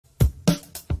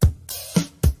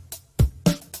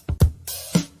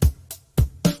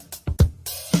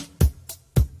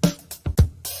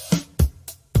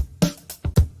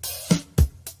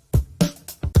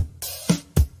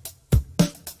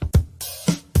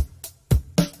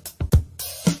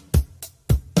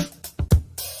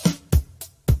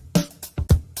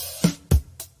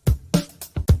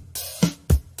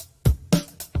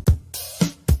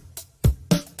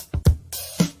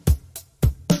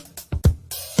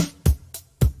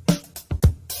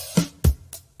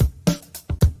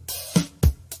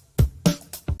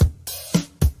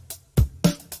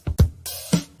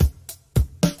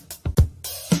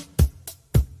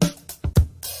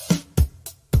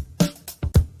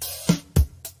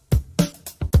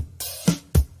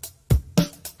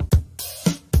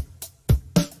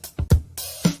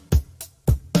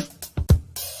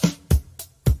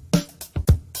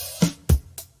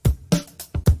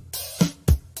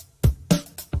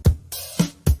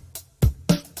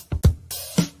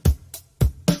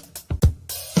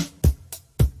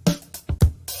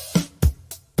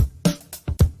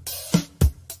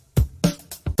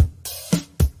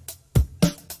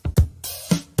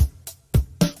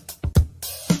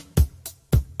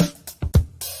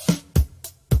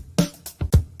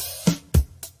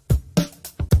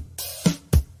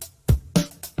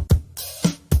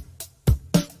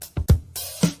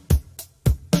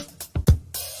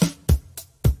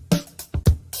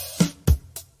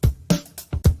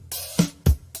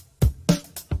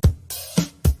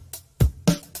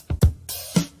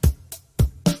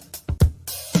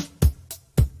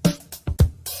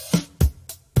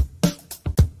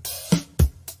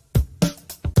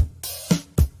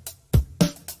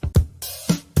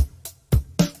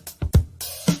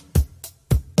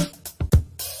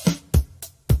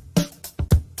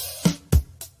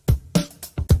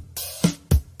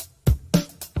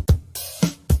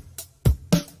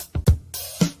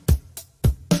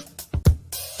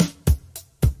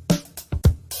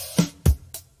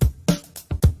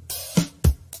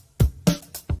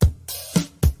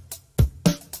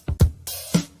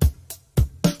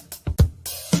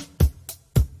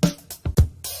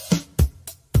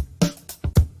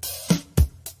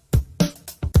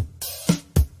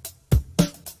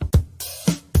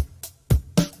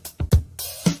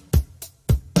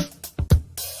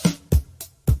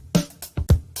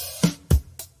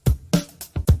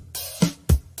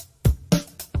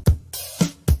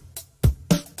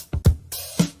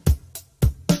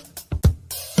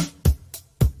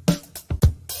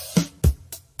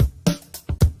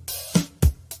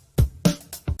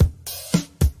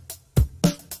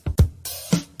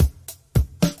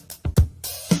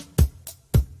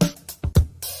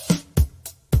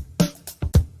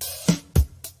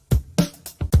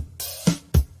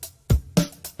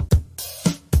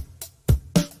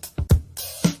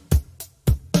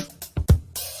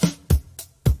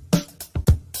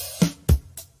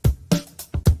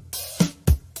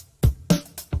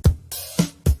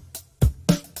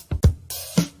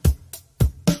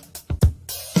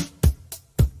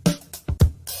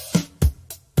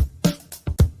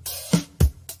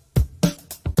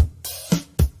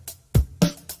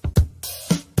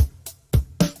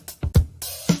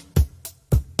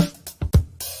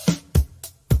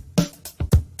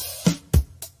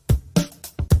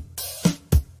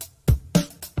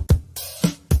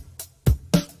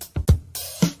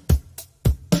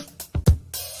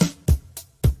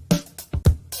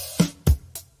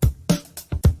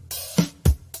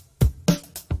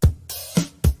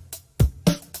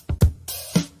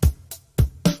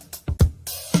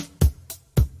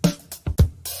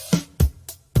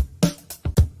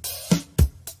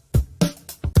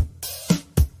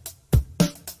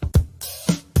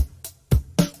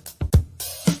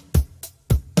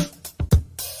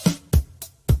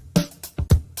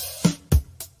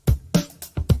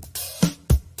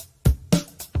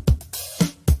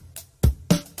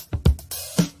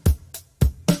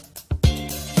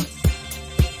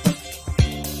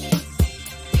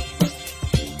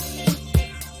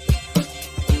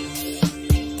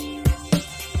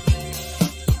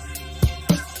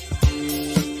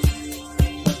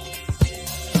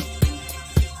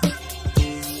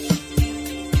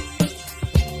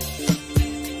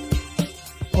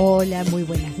Hola, muy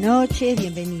buenas noches,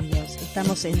 bienvenidos.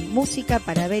 Estamos en Música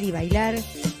para ver y bailar,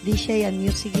 DJ and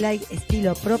Music Live,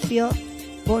 estilo propio,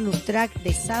 bonus track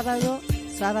de sábado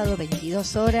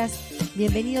 22 horas.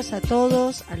 Bienvenidos a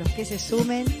todos, a los que se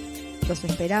sumen. Los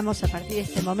esperamos a partir de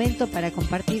este momento para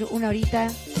compartir una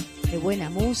horita de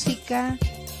buena música,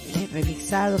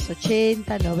 remixados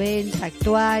 80, 90,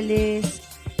 actuales,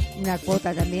 una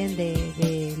cuota también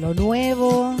de lo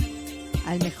nuevo,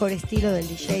 al mejor estilo del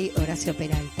DJ Horacio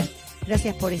Peralta.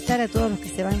 Gracias por estar a todos los que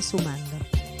se van sumando.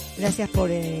 Gracias por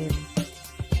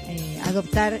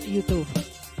adoptar YouTube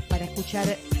para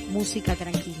escuchar música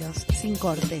tranquilos, sin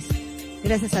cortes.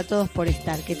 Gracias a todos por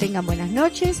estar. Que tengan buenas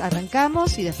noches.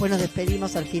 Arrancamos y después nos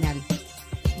despedimos al final.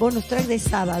 Bonus track de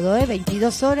sábado,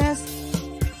 22 horas.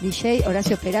 DJ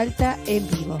Horacio Peralta en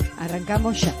vivo.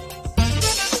 Arrancamos ya.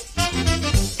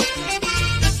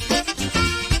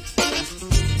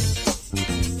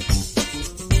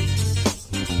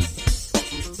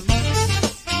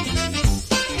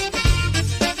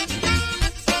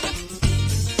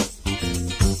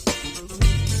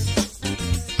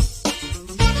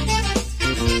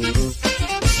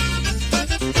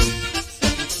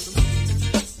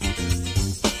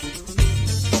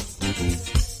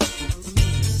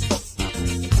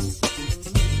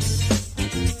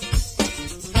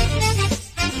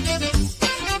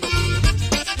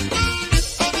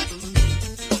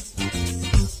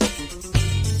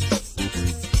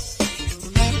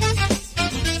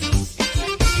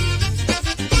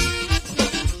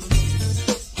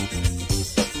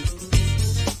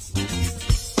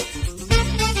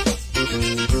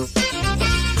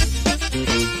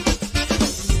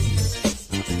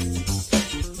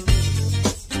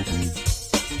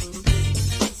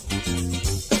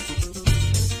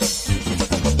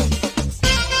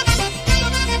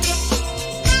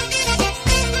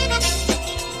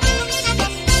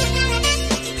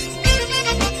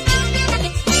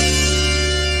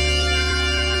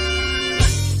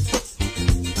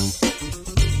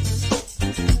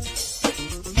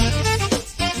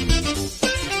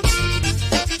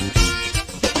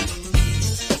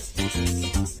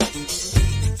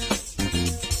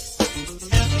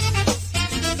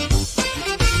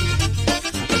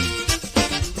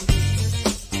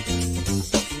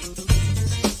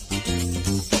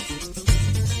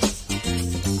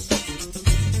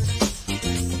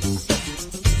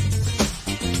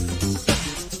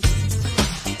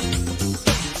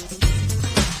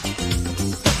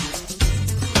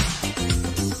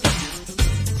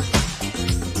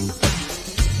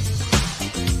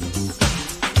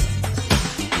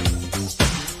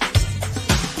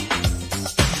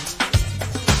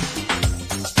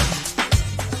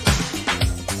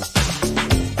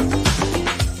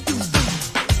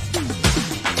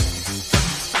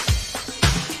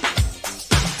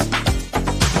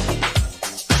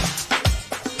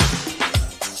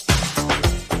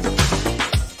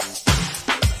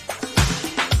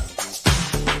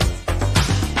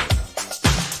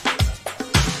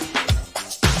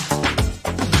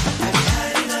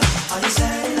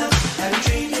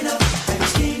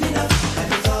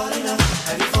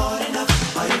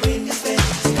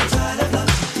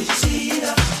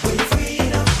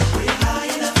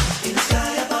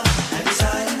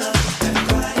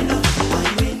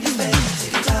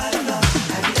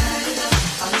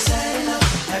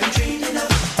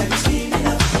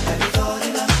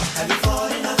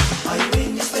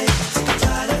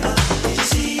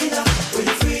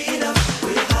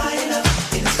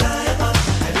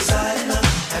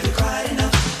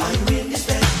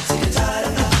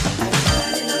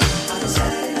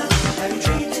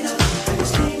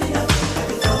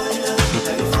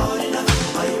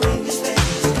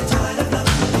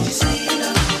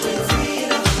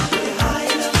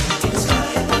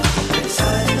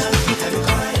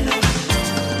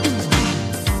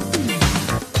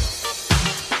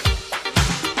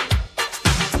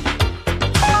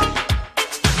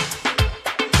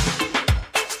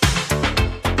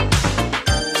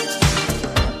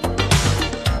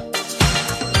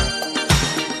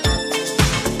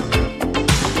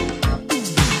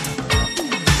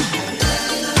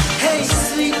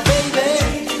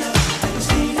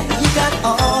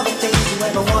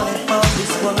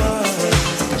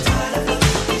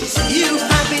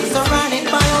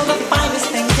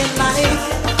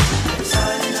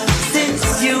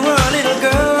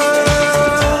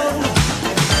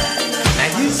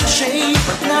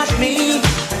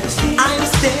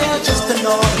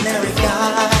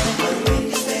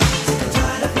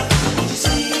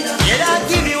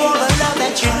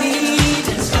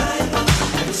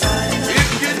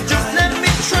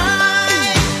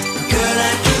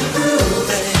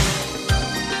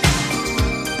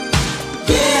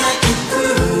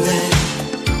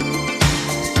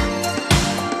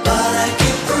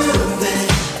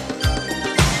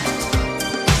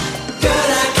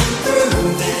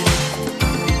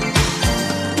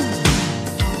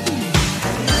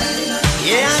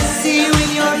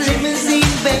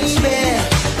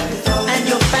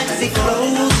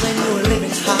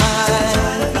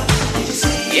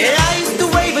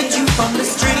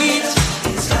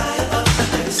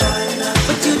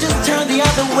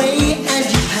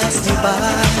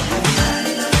 goodbye.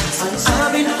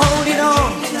 I've been holding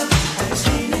on,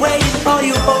 waiting for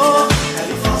you all,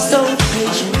 so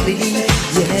patiently,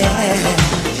 yeah.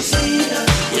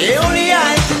 Yeah, only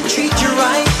I can treat you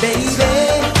right, baby.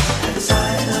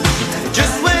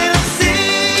 Just wait and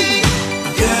see,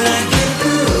 girl, I can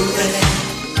prove it.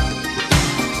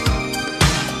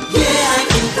 Yeah, I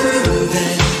can prove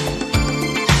it.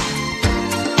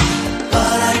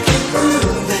 But I can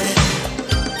prove it.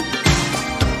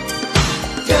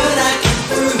 Girl, I can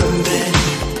prove it.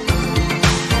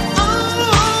 Oh,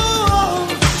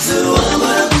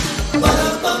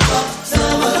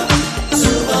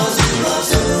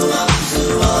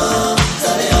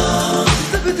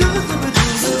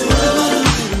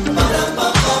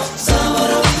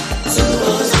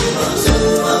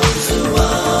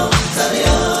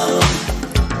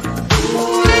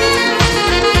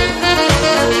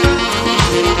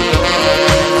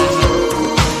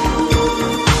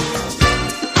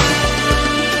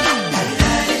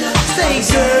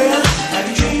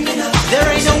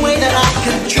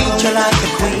 like a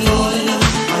queen,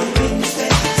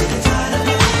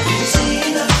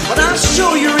 but I'll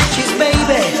show you riches,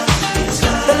 baby,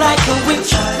 the like a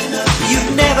witch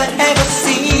you've never ever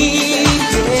seen.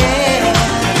 Yeah.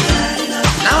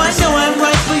 Now I know I'm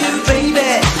right for you,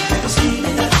 baby.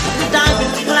 And I've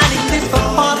been planning this for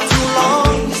far too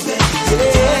long.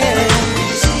 Yeah.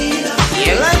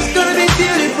 Yeah, life's gonna be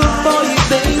beautiful for you,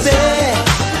 baby.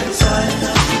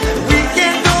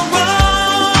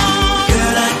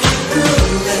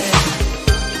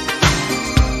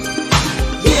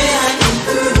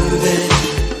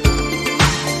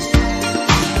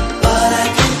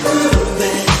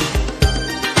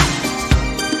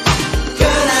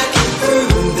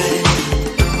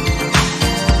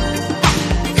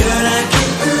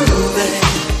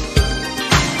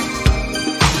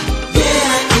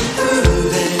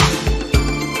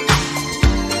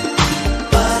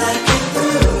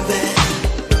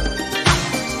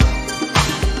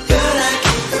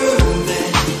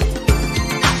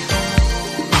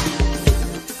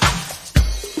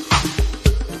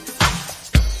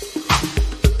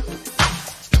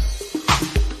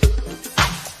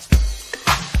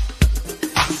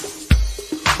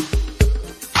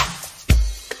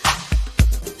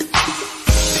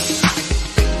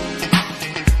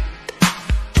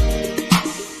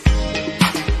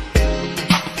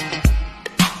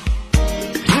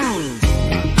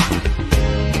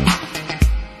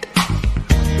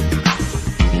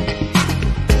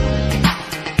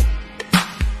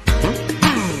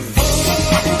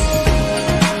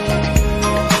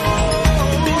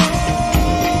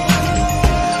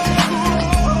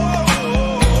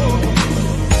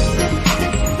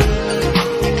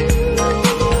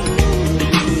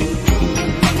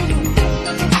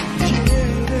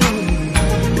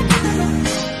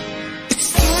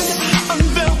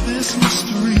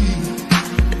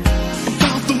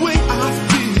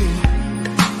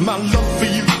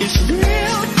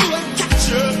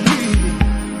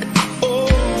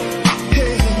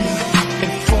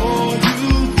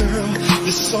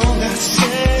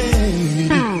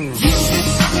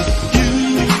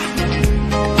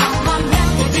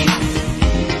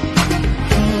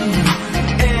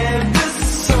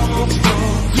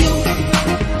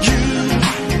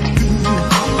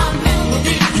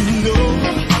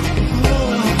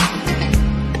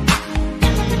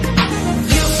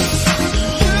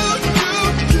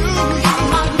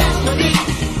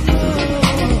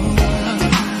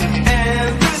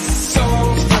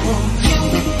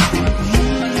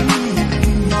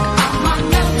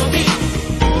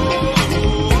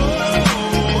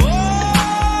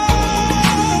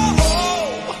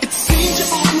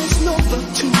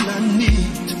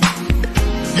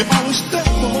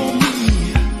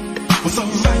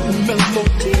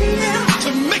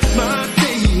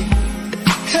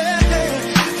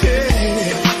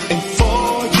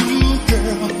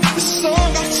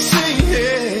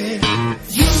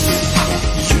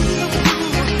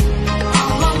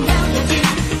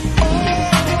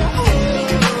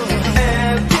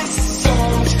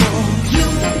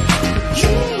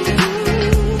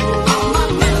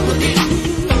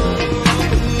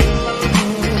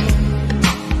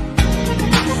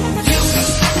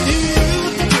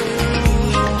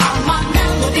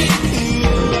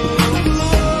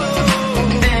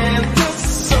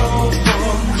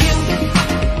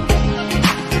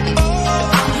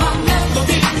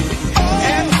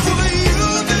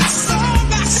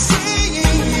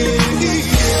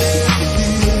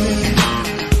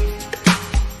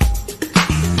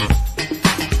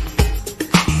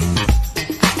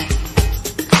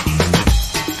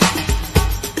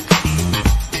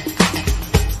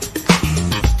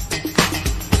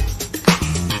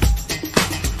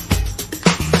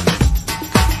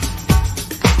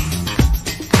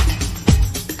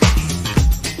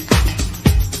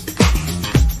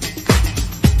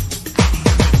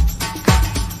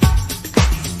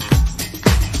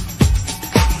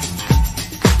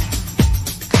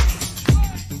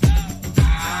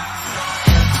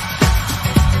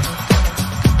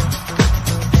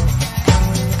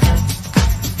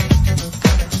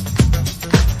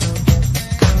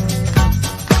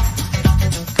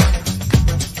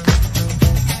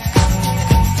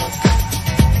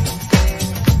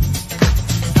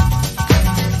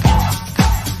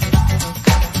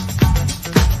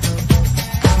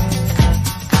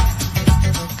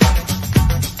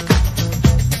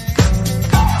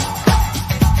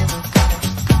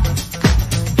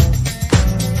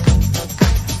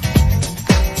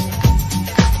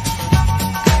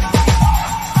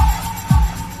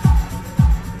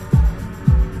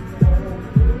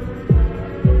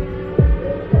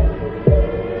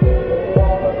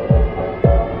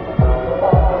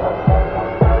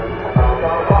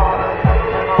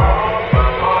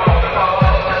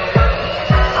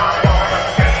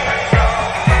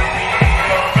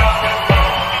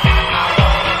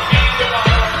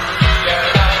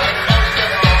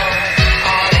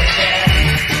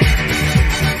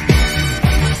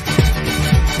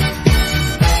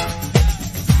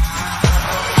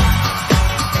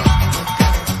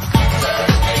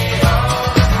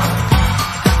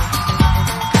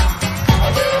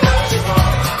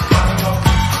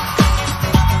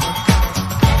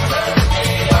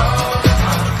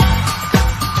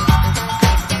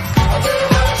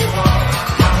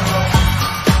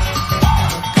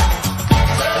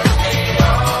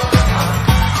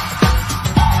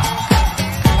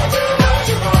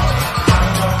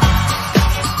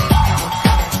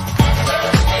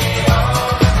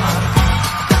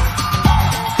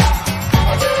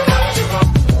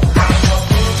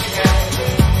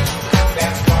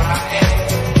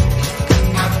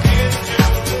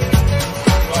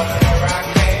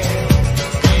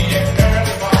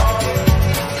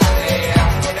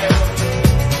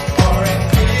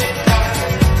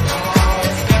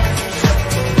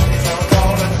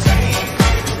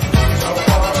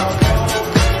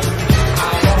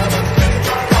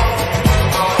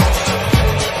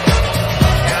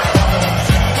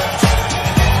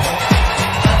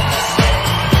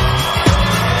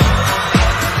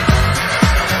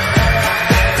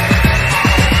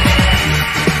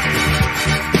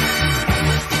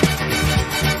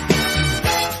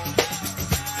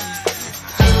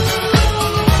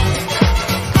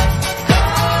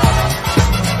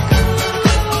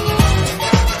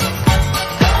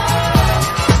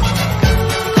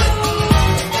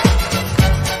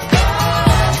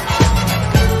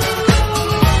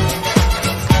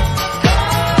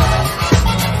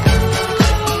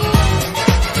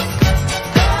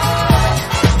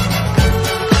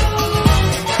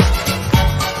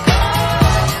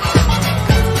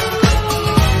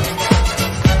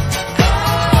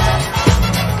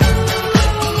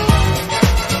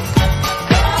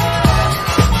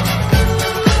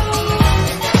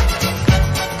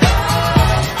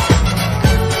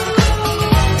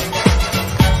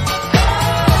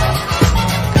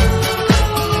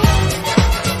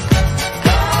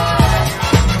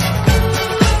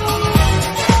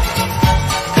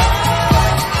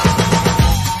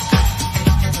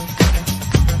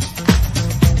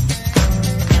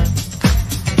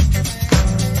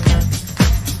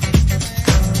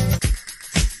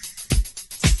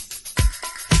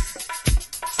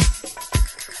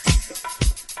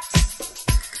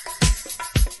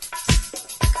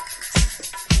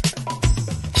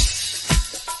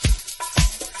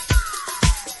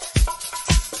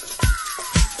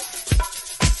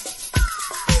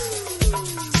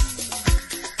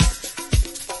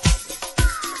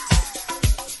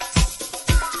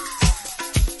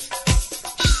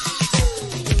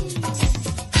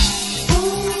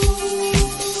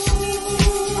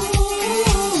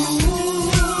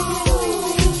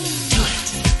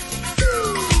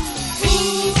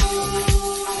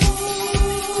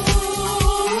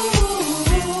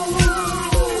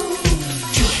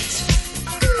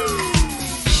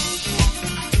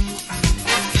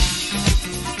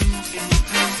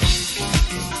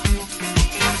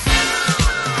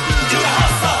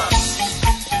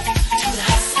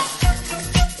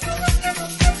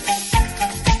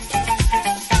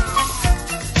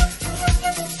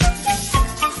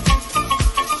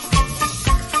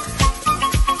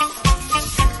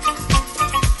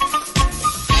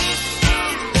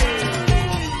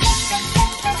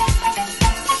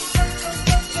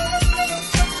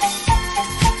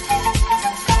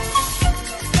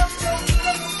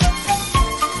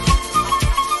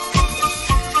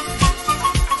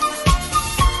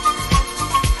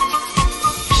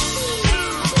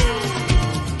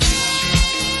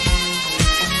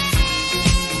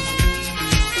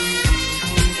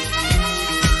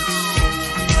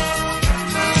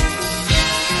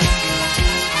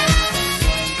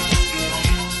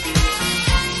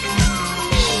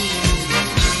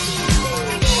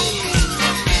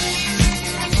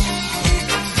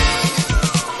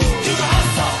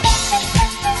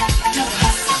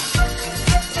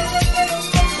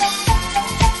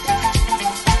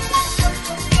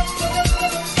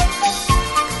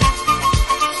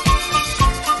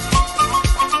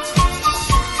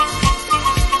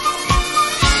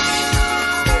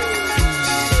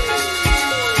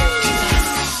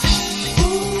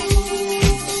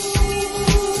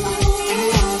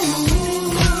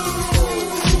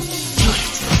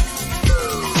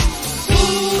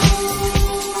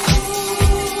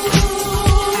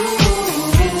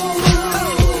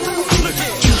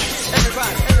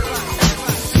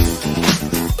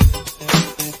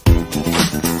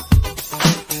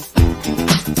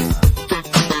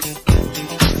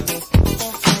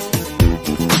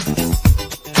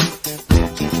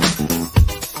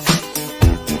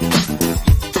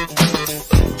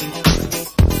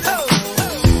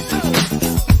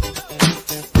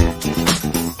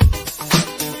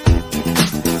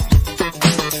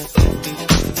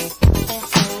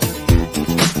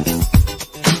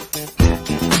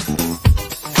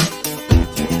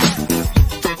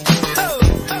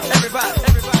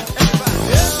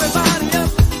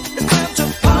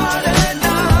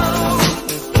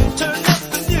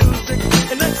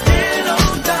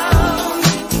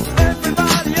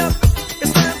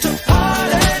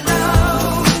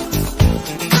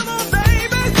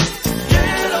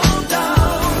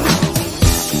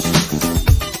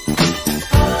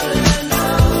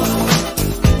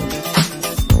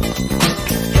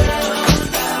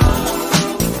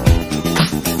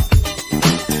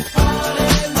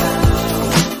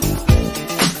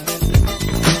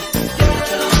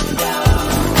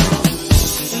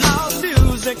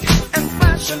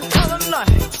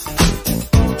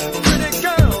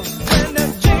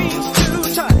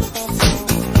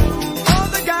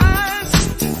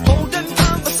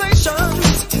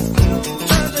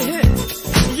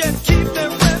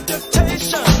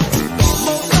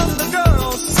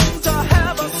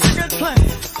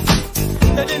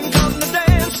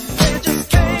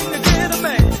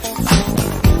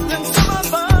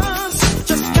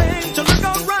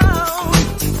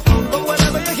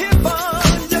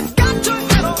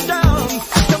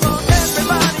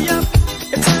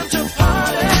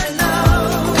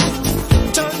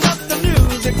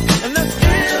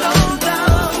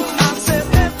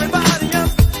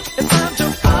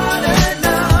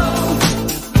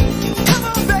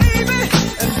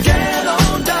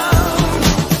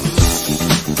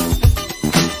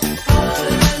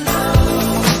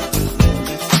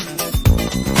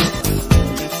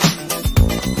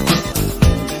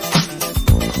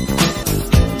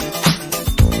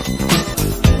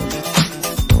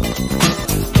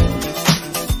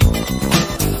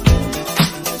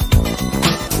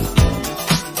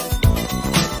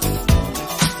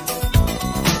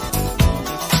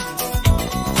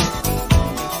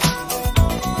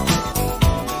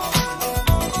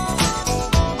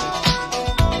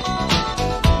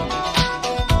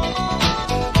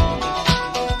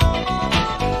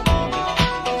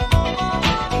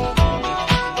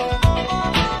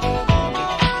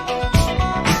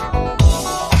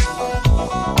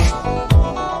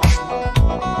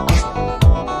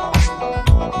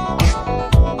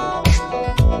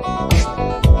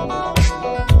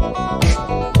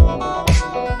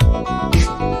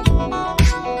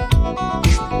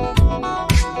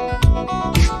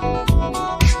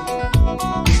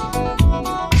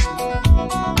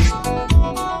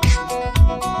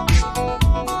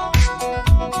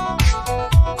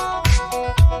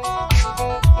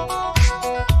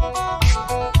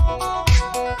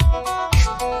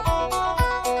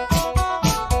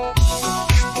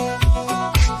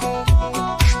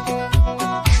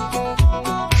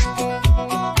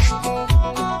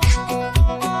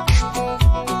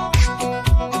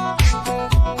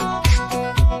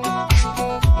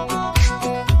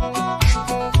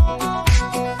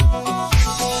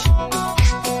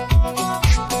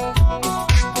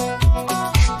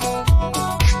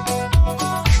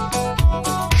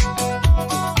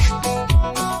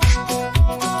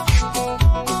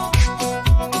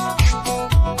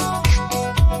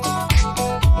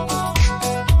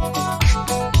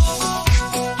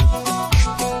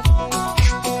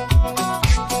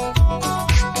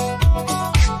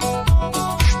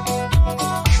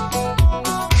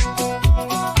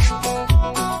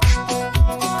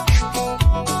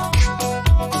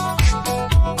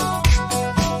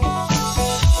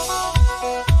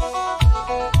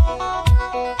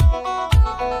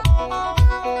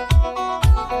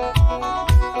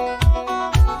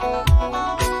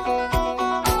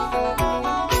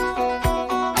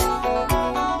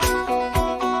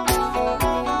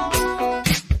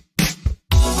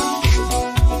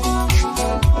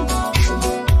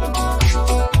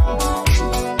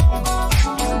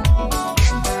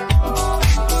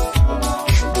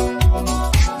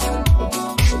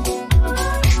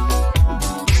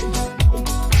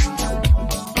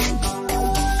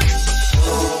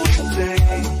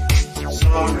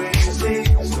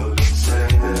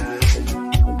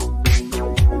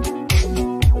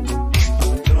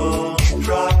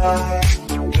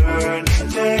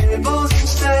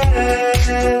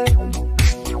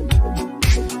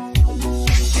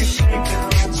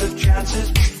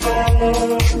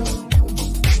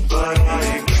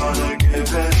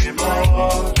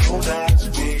 Don't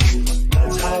ask me,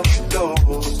 that's how it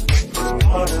goes. 'Cause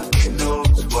part of me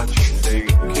knows what you're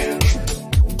thinking.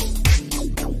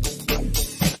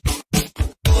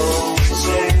 Don't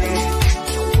say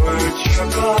words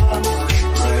you're gonna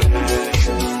regret.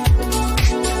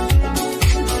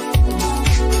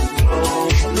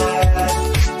 Don't let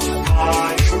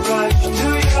fire rush to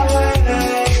your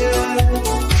head.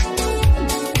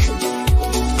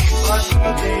 But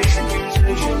heard the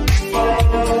accusation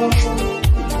fall,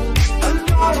 and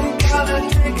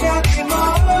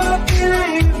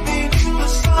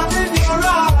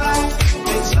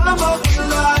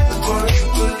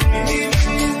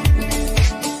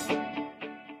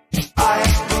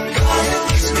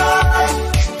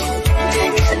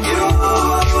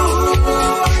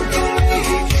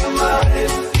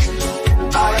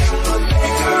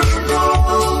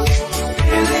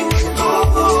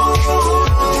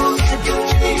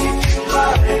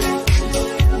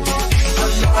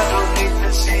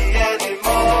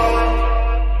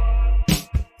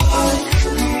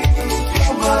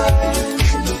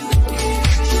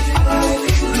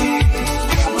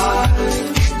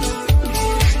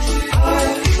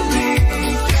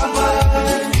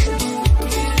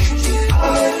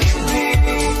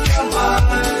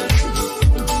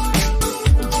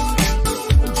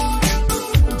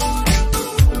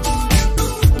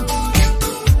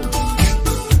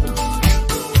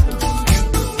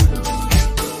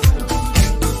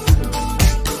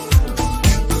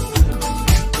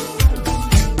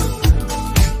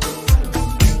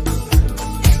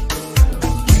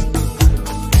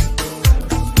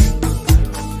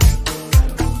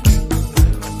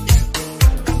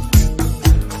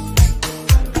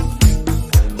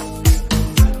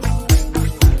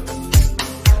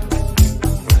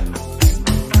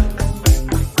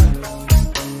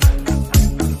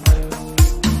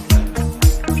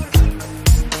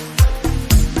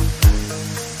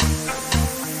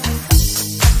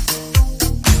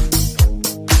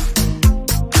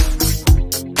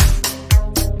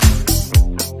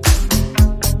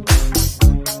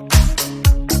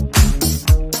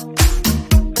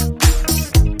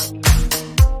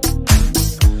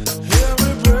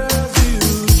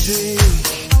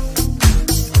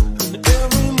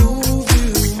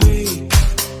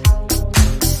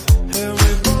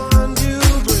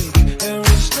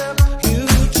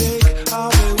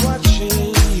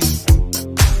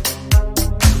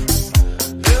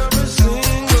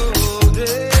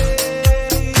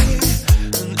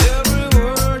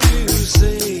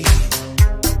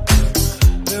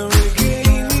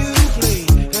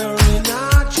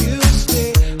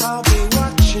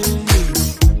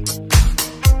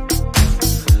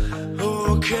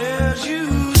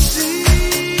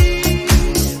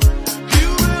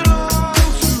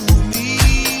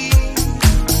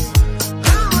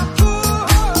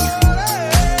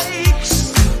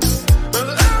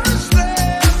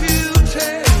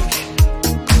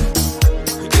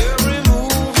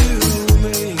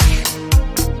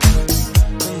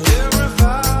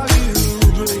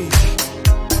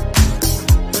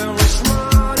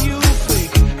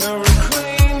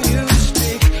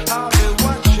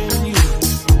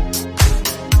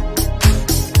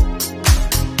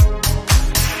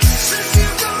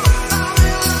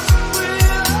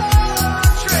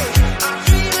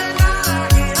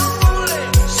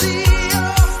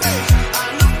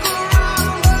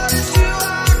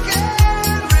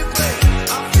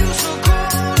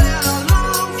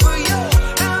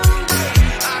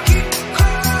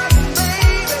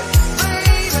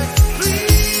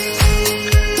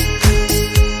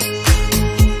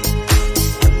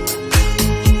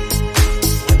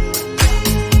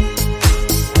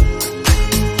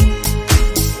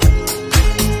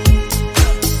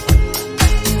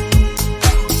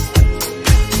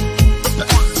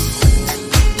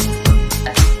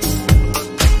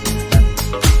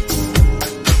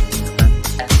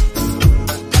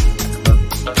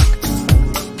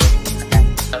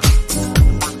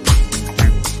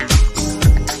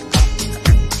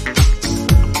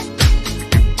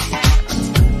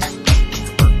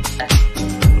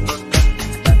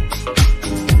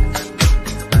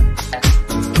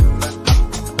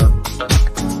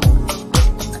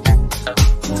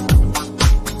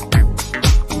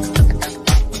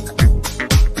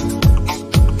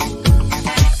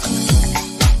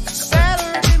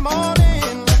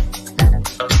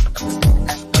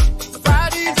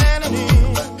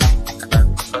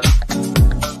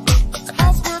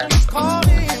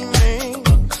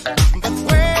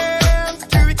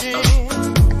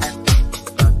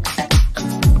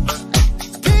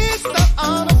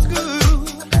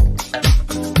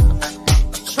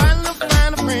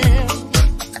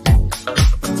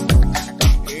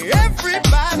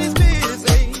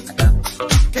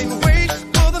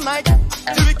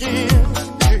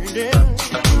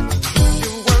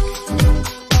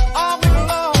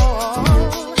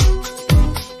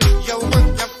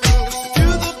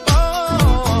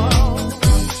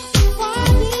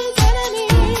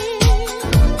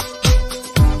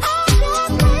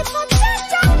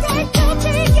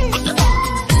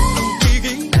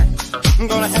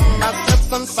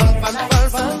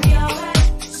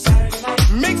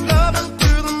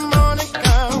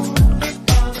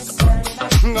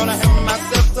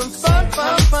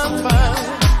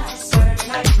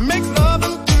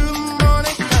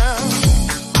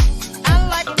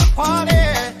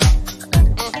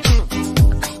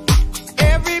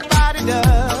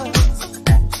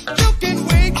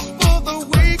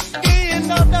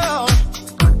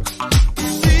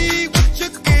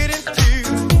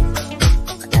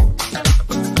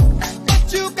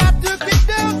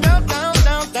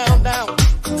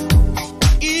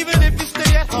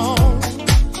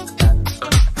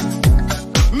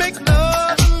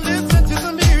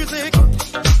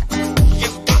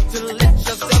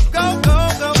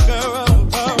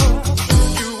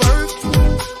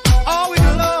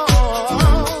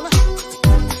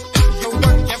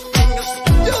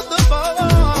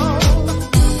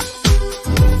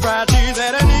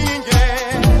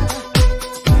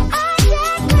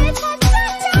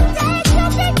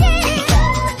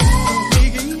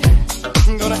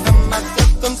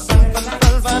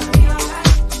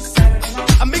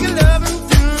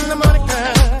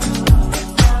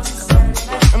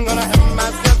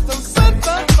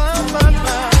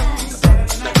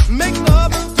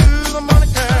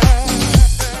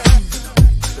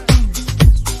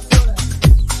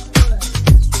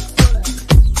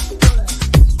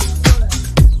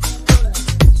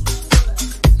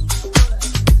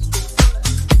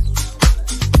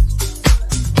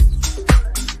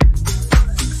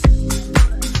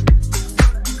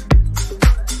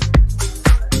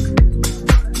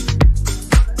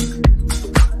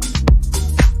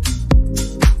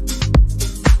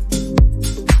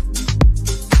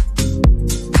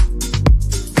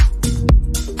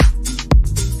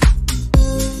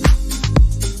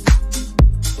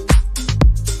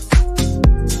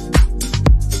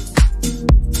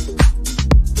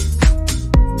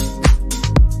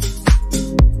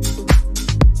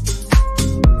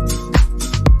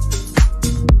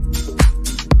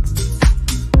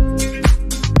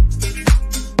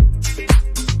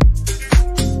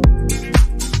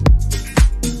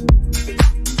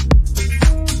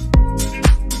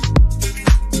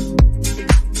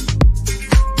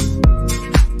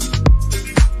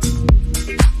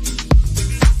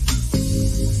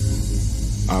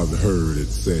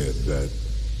that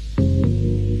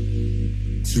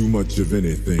too much of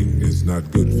anything is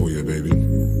not good for you, baby.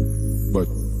 But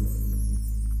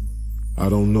I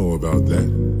don't know about that.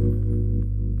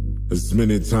 As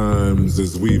many times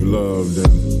as we've loved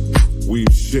and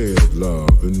we've shared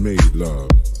love and made love,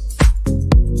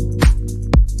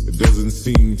 it doesn't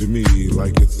seem to me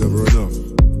like it's ever enough.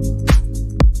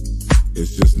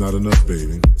 It's just not enough,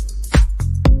 baby.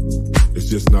 It's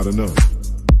just not enough.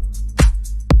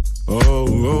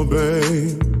 Oh,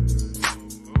 babe,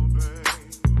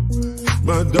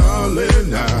 my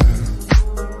darling, I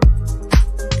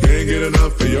can't get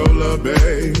enough of your love,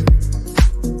 babe.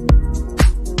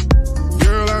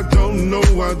 Girl, I don't know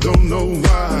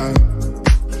why.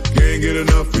 Can't get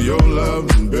enough of your love,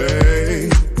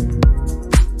 babe.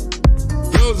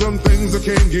 There's some things I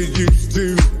can't get used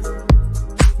to,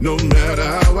 no matter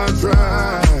how I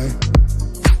try.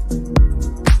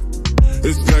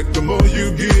 It's like the more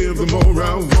you give, the more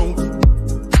I want.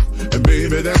 And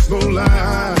baby, that's no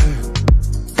lie.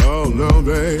 Oh no,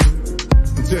 babe,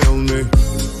 tell me,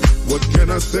 what can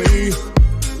I say?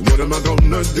 What am I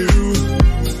gonna do?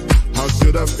 How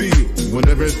should I feel when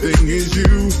everything is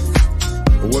you?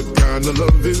 What kind of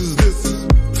love is this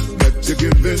that you're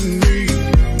giving me?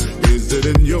 Is it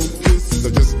in your kiss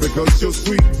or just because you're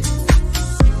sweet?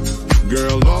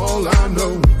 Girl, all I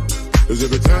know is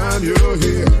every time you're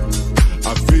here,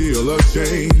 I feel a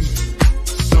change.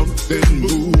 Something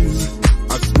moves,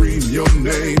 I scream your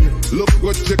name. Look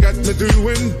what you got me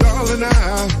doing, darling,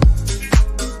 I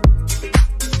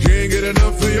can't get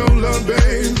enough of your love,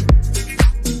 babe.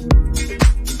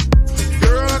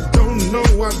 Girl, I don't know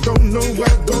why.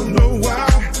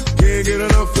 Can't get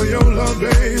enough of your love,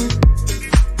 babe.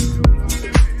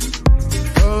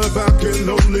 Oh, if I can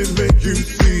only make you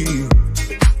see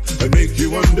and make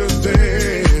you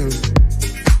understand.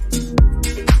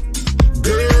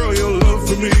 Girl, your love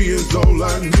for me is all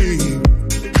I need,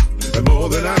 and more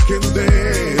than I can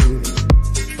stand.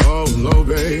 Oh, no,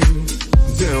 babe,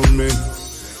 tell me,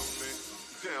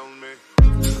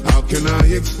 how can I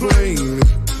explain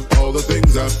all the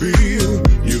things I feel?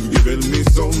 You've given me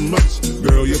so much,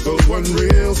 girl, you're so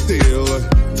unreal still.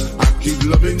 I keep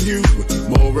loving you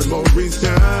more and more each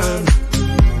time.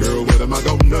 Girl, what am I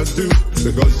gonna do?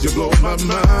 Because you blow my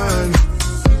mind.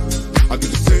 I get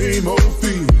the same old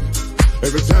feel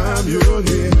every time you're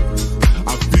here.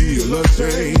 I feel a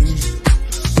change.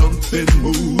 Something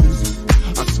moves,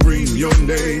 I scream your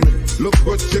name. Look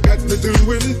what you got me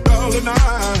doing, darling, I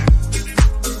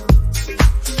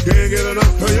can't get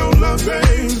enough of your love,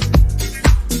 babe.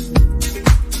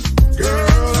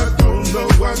 Girl, I don't know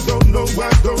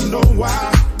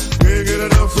why. Can't get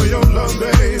enough of your love,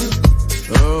 babe.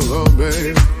 Oh,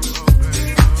 babe.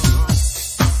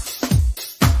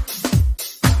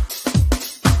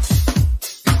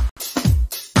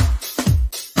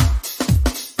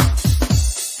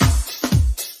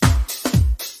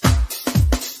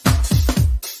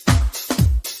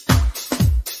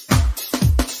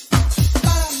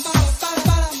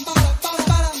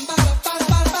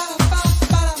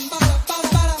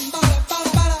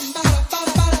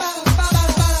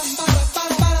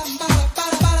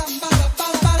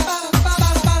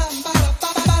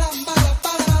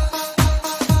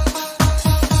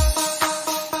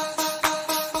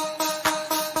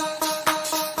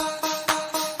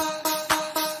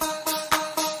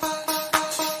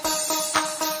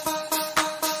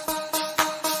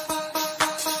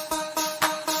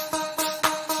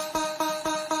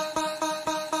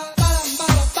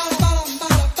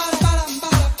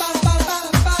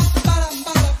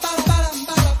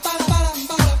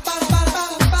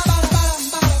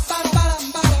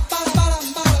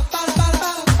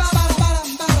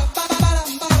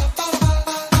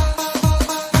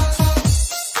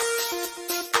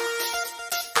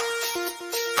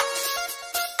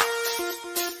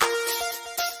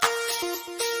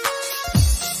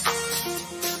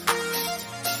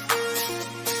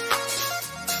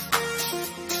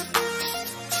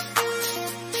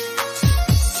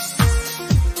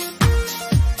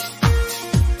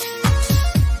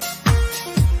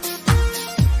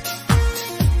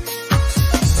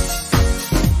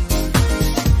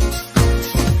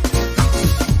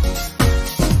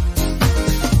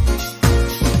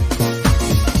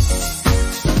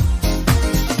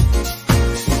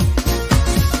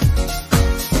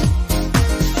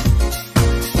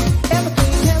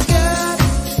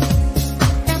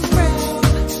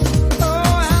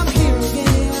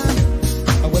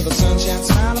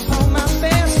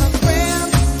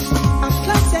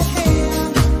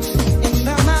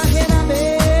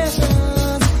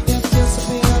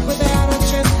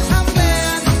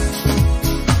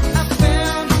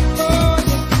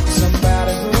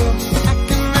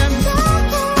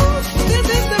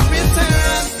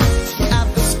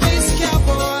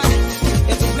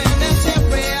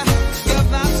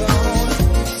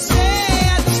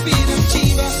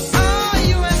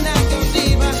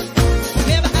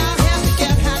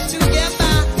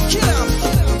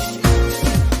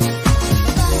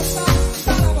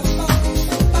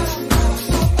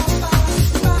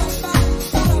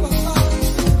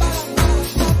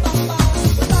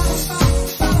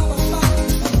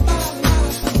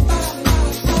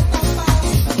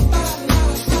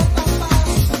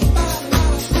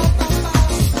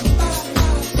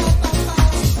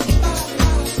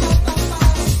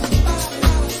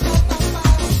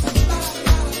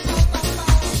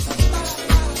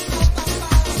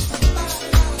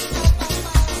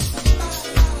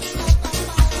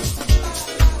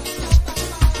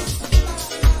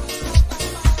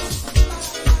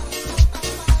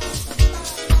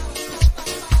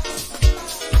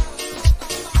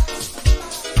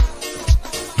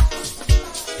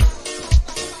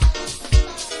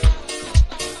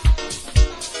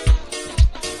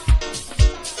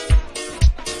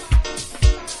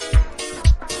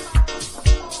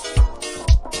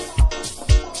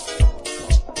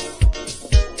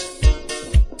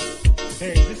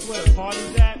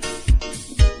 party's at?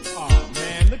 Oh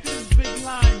man, look at this big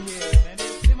line here, man.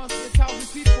 There must be 1,000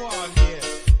 people out here.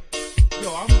 Yo,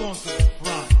 I'm going to the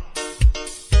front.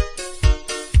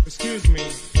 Excuse me.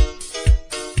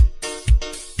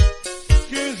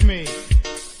 Excuse me.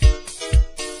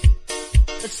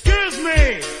 Excuse me!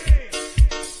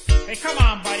 Hey, come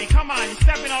on, buddy, come on. You're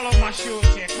stepping all over my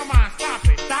shoes here. Come on, stop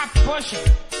it. Stop pushing.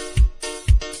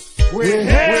 We're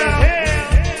here.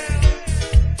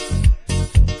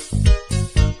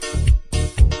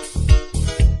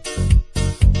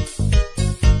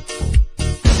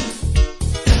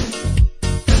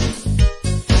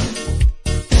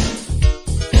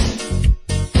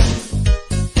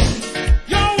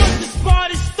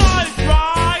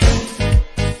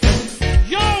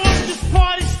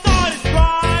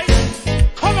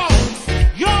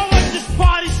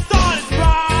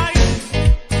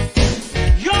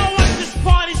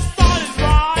 Party started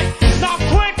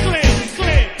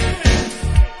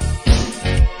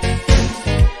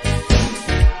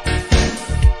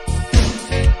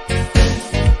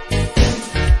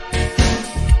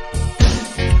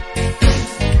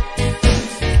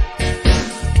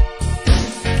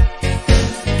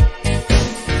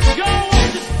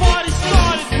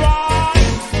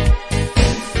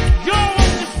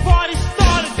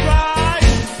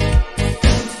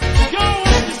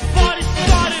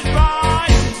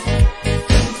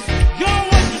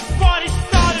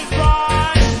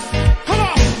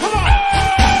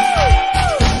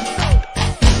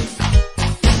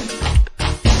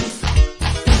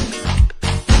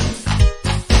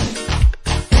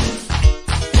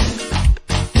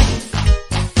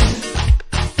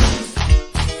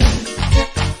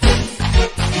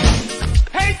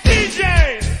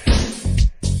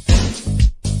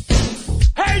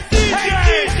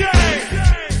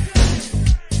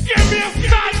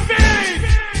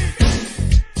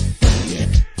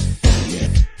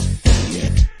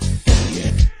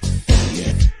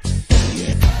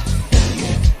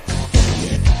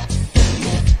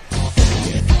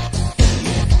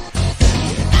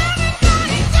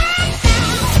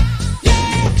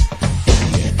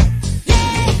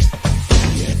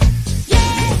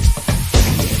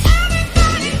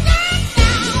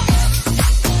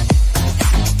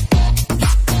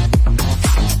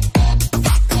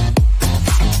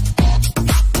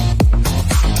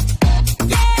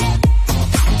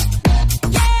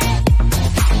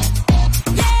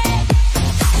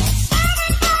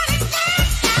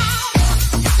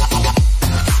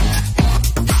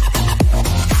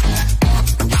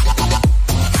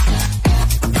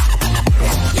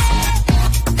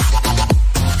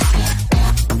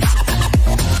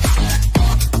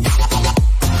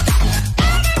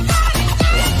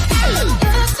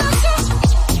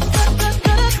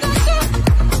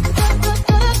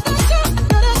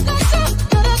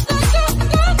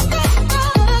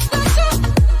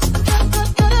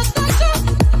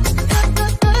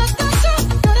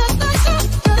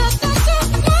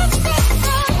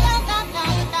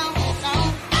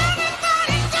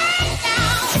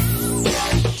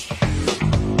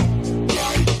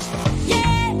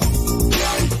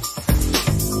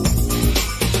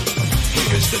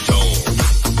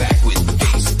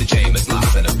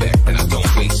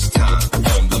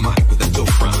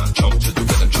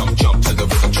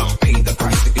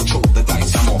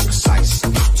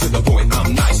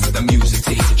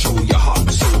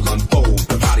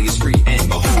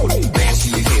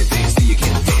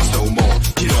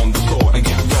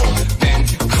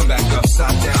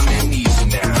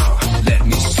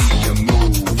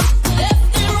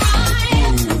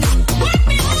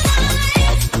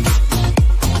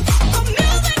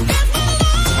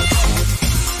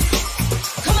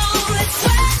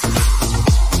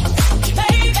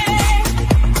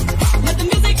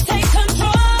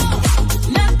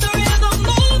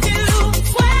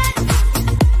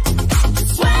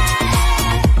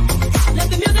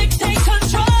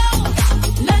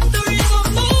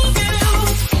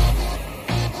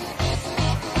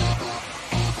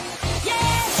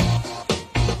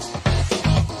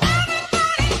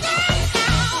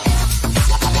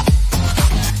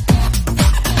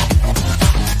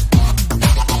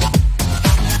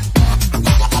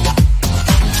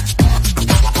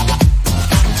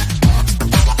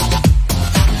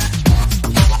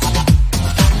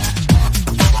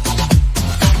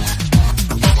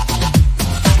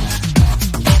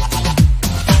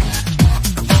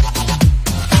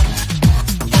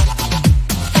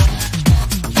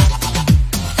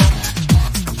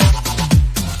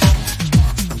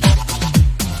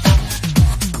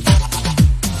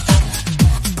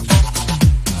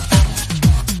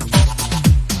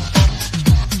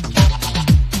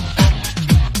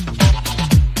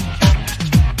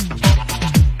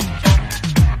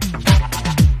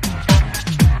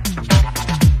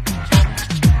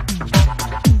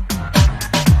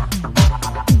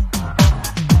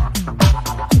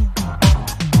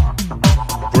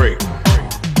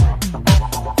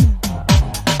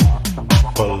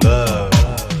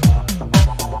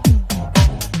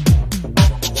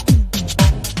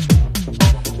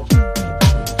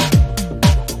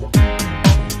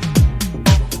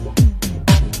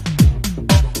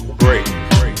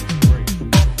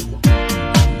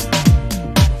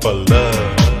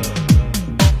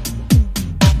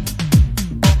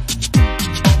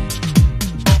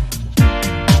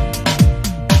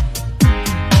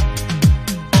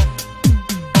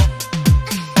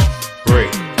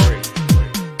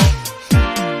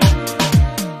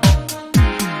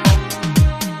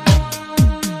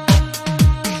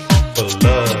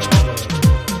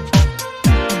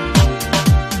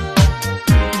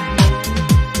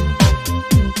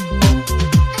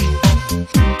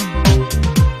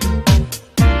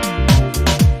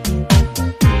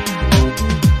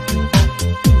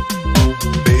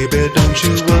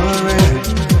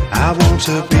I want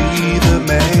to be the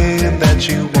man that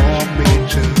you want me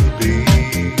to be.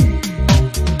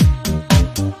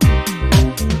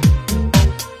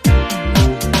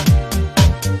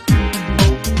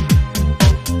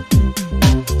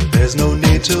 There's no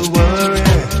need to worry,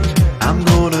 I'm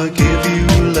gonna give you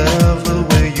love the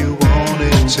way you want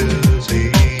it to be.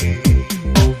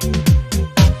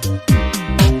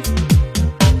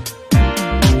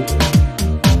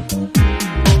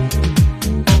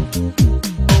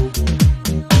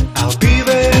 I'll be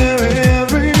there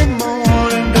every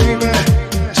morning, baby,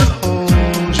 to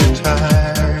hold you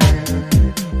tight.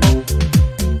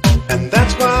 And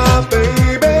that's why,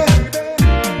 baby,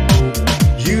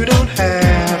 you don't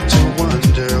have to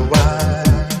wonder why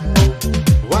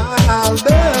I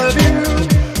love you.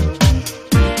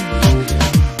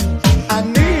 I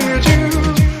need you,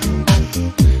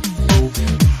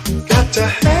 got to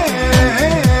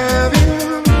have you.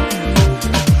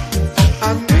 I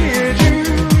need you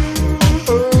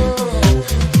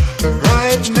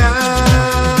right now.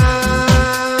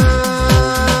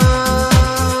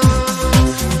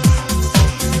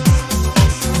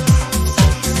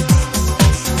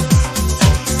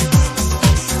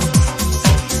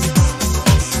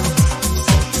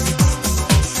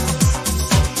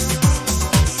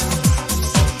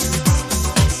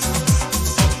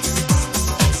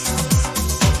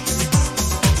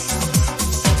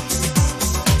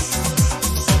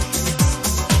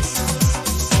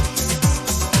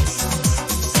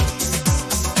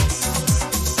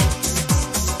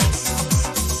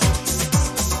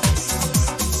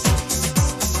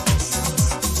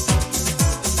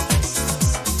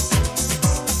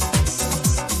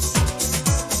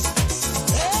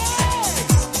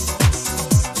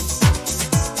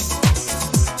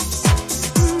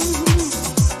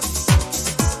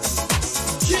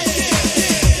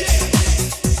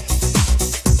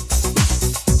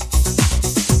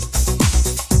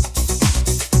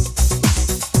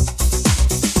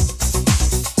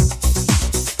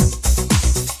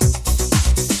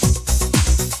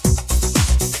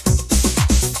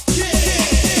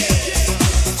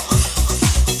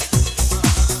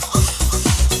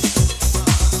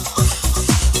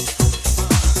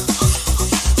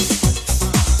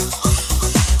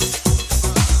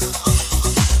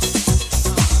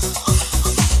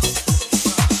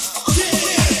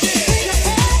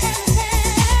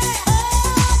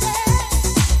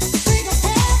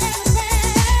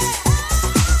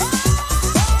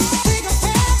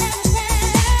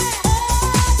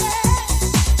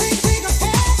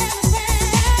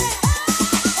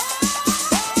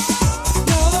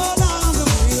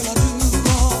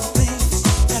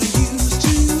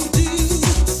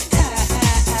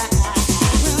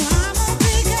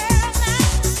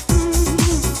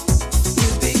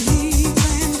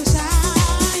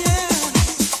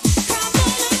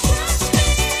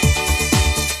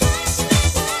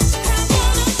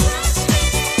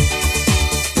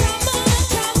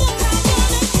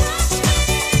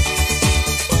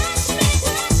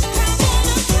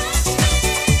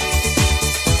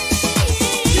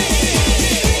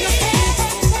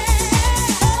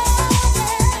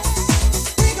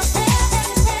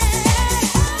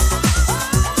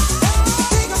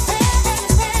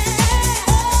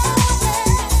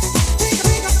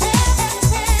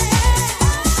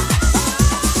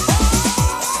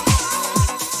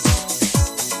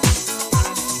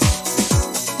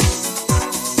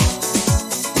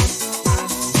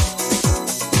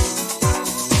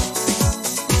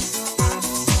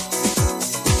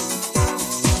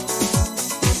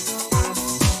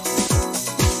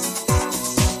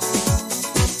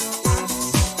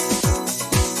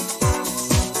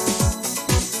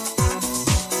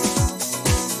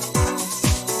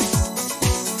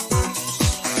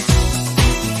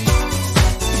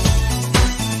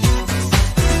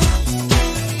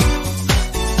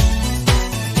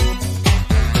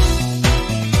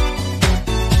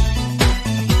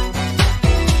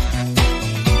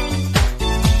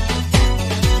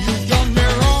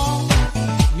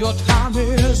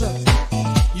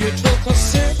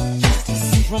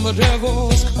 From the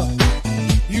devil's cup,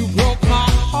 you broke my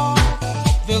heart.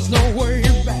 There's no way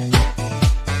back.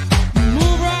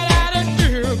 Move right out of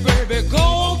here, baby.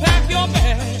 Go pack your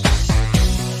bags.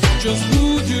 Just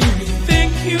who do you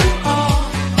think you are?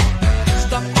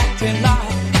 Stop acting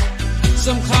like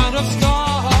some kind of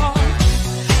star.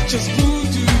 Just who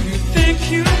do you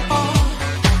think you are?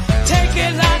 Take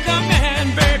it like a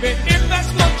man, baby, if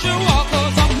that's what you are.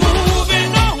 'Cause I'm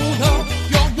moving on up.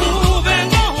 You're moving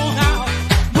on out.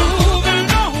 Moving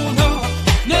on up.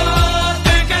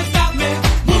 Nothing can stop me.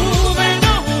 Moving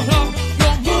on up.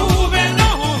 You're moving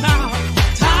on out.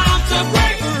 Time to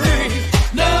break free.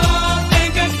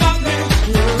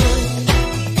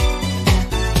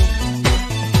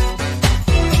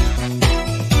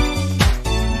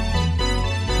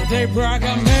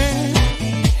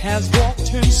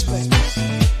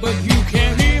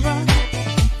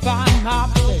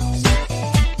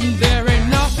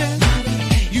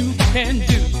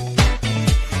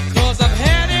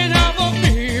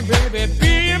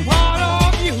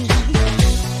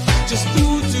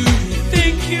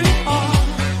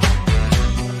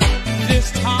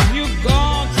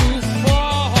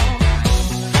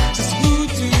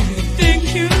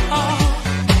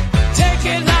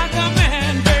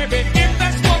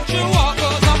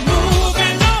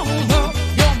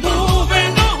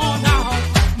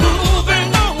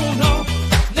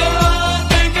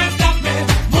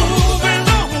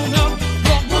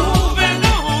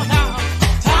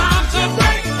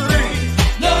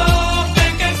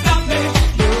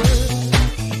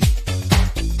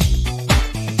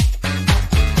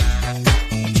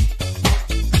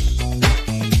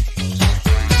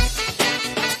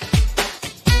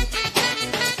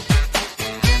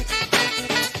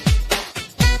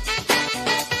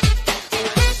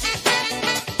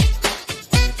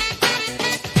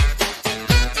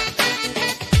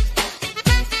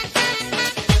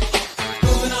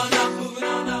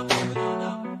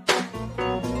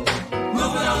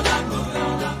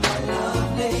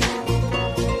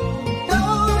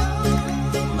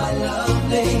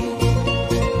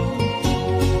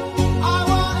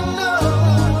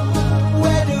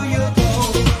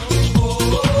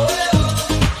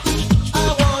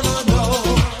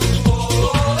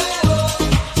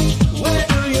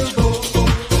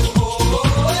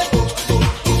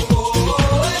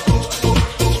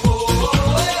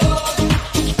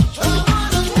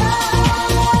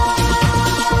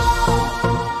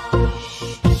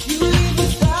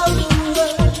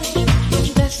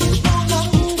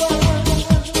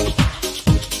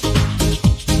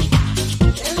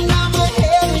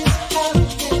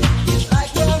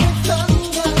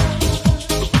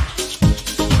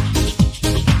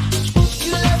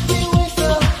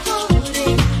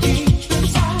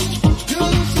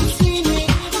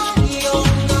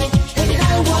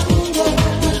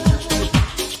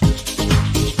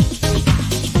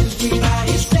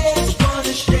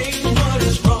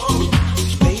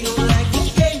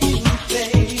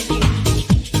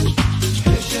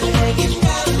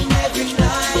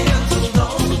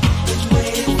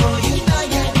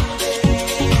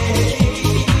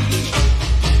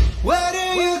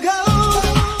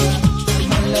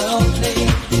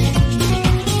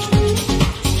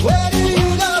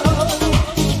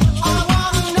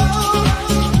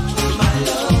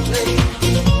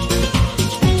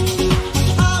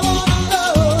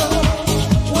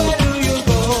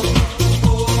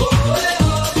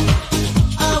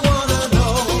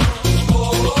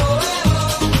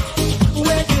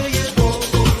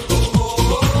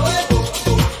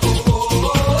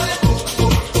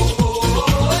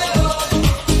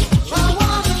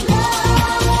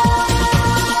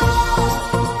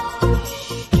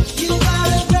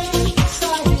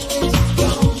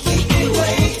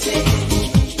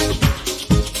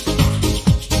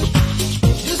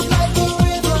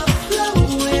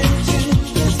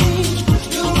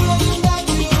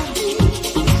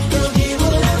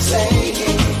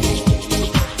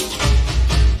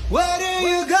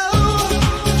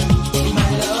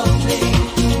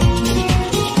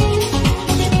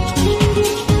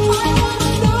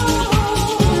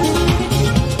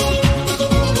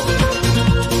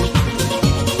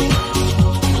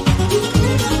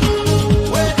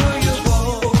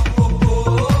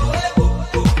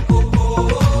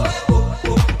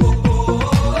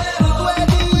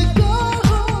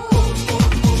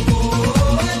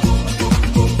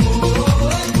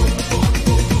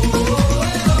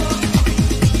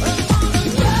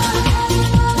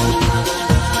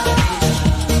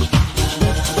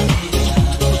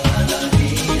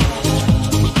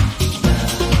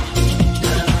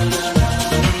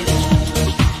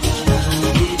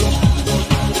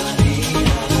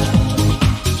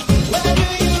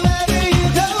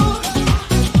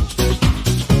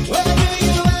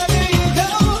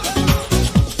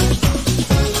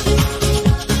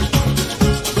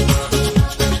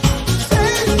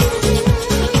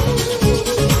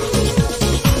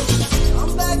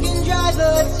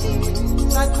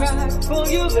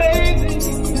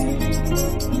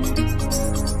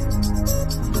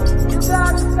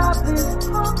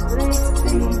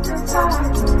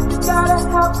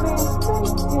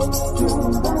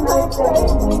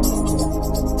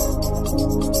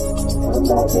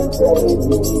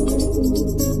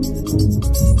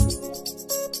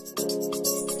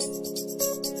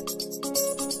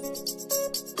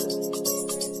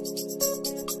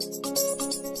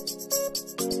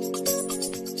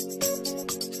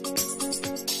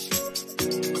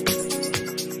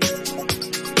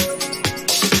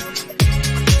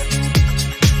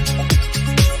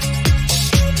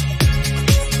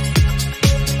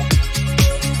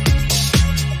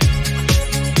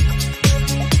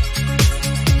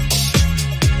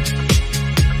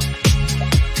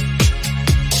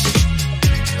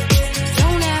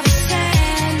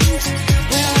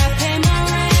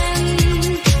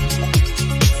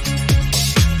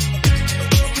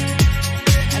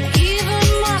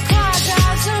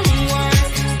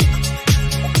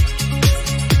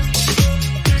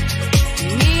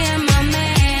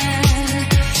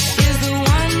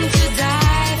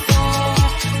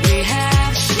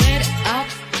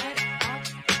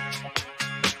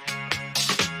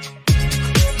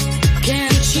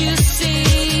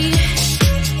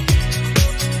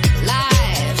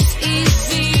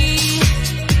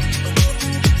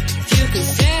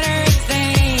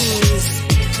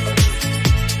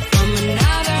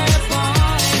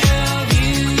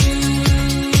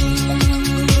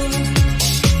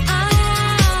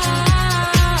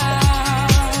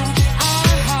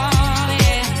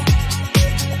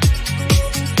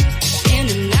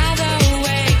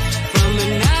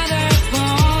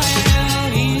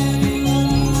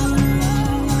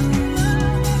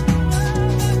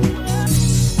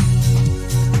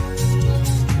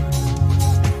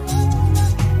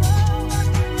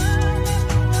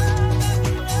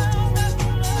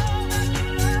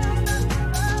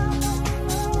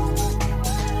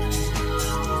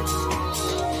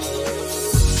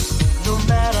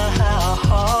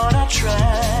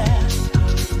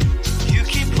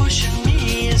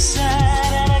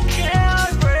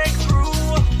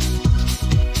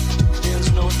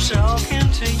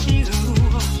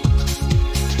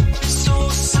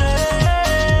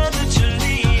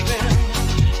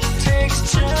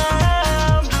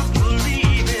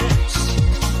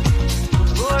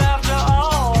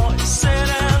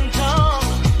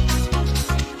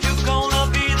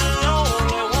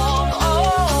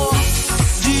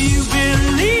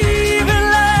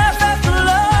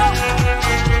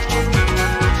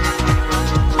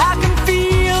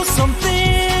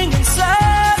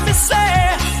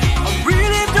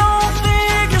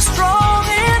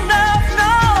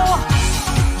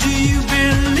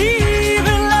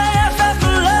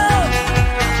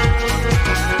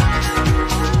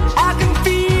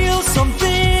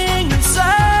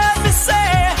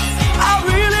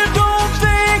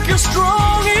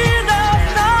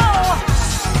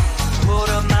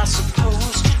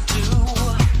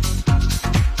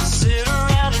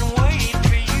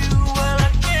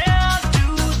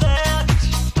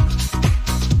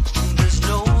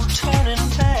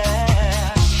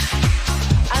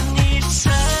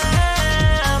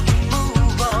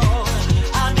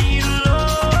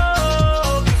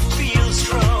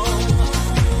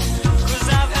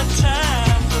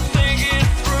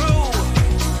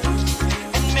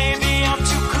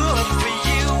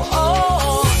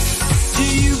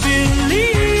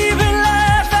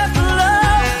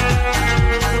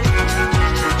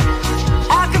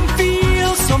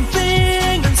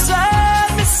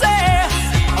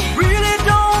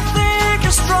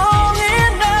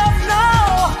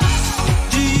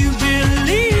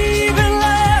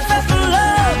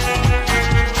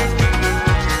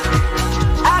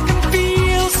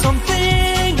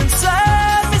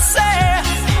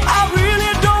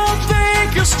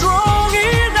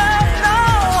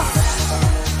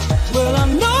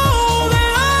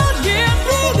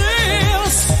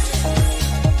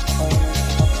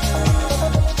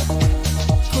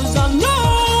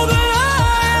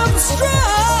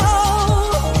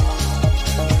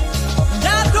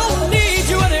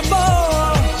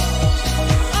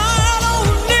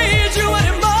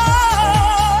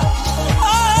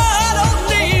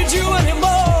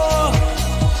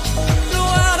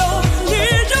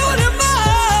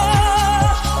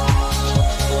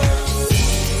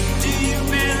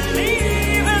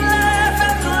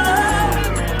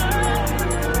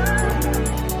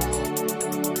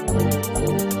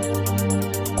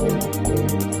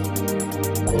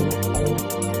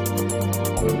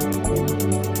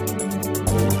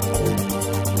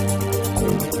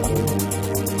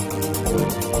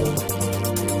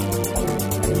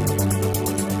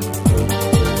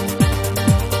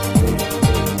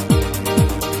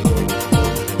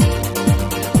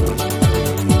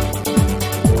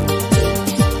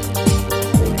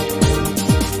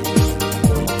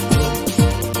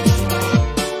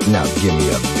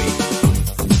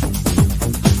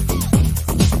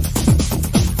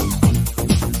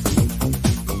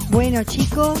 Bueno,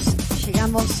 chicos,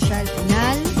 llegamos ya al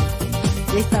final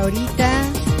de esta horita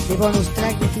de bonus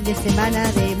track de fin de semana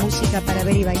de música para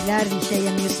ver y bailar, DJ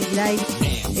and Music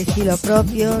Live, estilo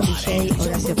propio, DJ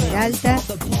Horacio Peralta.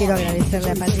 Quiero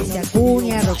agradecerle a Patricia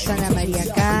Acuña, Roxana María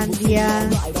Candia,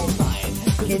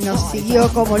 que nos siguió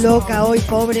como loca hoy,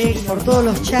 pobre, por todos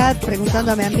los chats,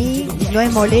 preguntándome a mí. No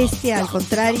es molestia, al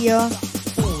contrario,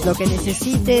 lo que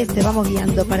necesites, te vamos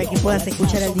guiando para que puedas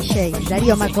escuchar al DJ.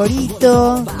 Darío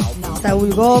Macorito,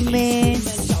 Saúl Gómez,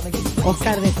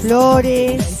 Oscar de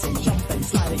Flores.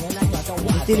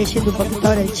 Estoy leyendo un poquito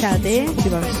ahora el chat,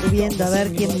 estoy subiendo a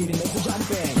ver quién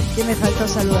me faltó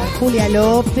saludar. Julia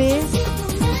López.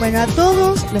 Bueno, a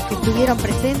todos los que estuvieron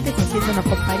presentes haciéndonos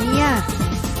compañía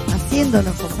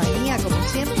como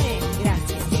siempre,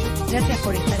 gracias. Gracias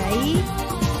por estar ahí.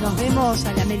 Nos vemos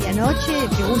a la medianoche,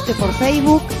 que guste por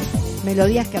Facebook,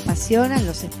 Melodías que Apasionan,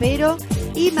 los espero.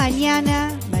 Y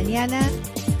mañana,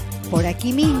 por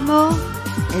aquí mismo,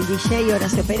 el DJ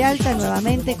Horacio Peralta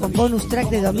nuevamente con bonus track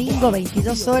de domingo,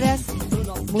 22 horas,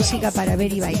 música para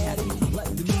ver y bailar.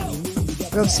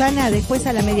 Roxana, después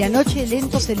a la medianoche,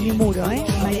 lentos en mi muro,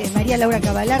 María Laura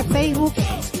Cabalar, Facebook,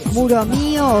 muro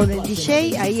mío o del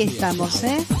DJ, ahí estamos,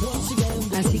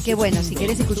 Así que bueno, si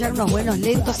querés escuchar unos buenos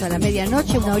lentos a la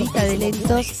medianoche, una horita de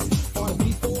lentos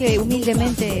que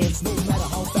humildemente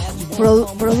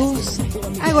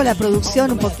hago la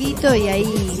producción un poquito y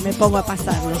ahí me pongo a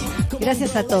pasarlos.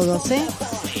 Gracias a todos,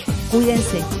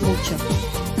 cuídense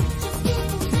mucho.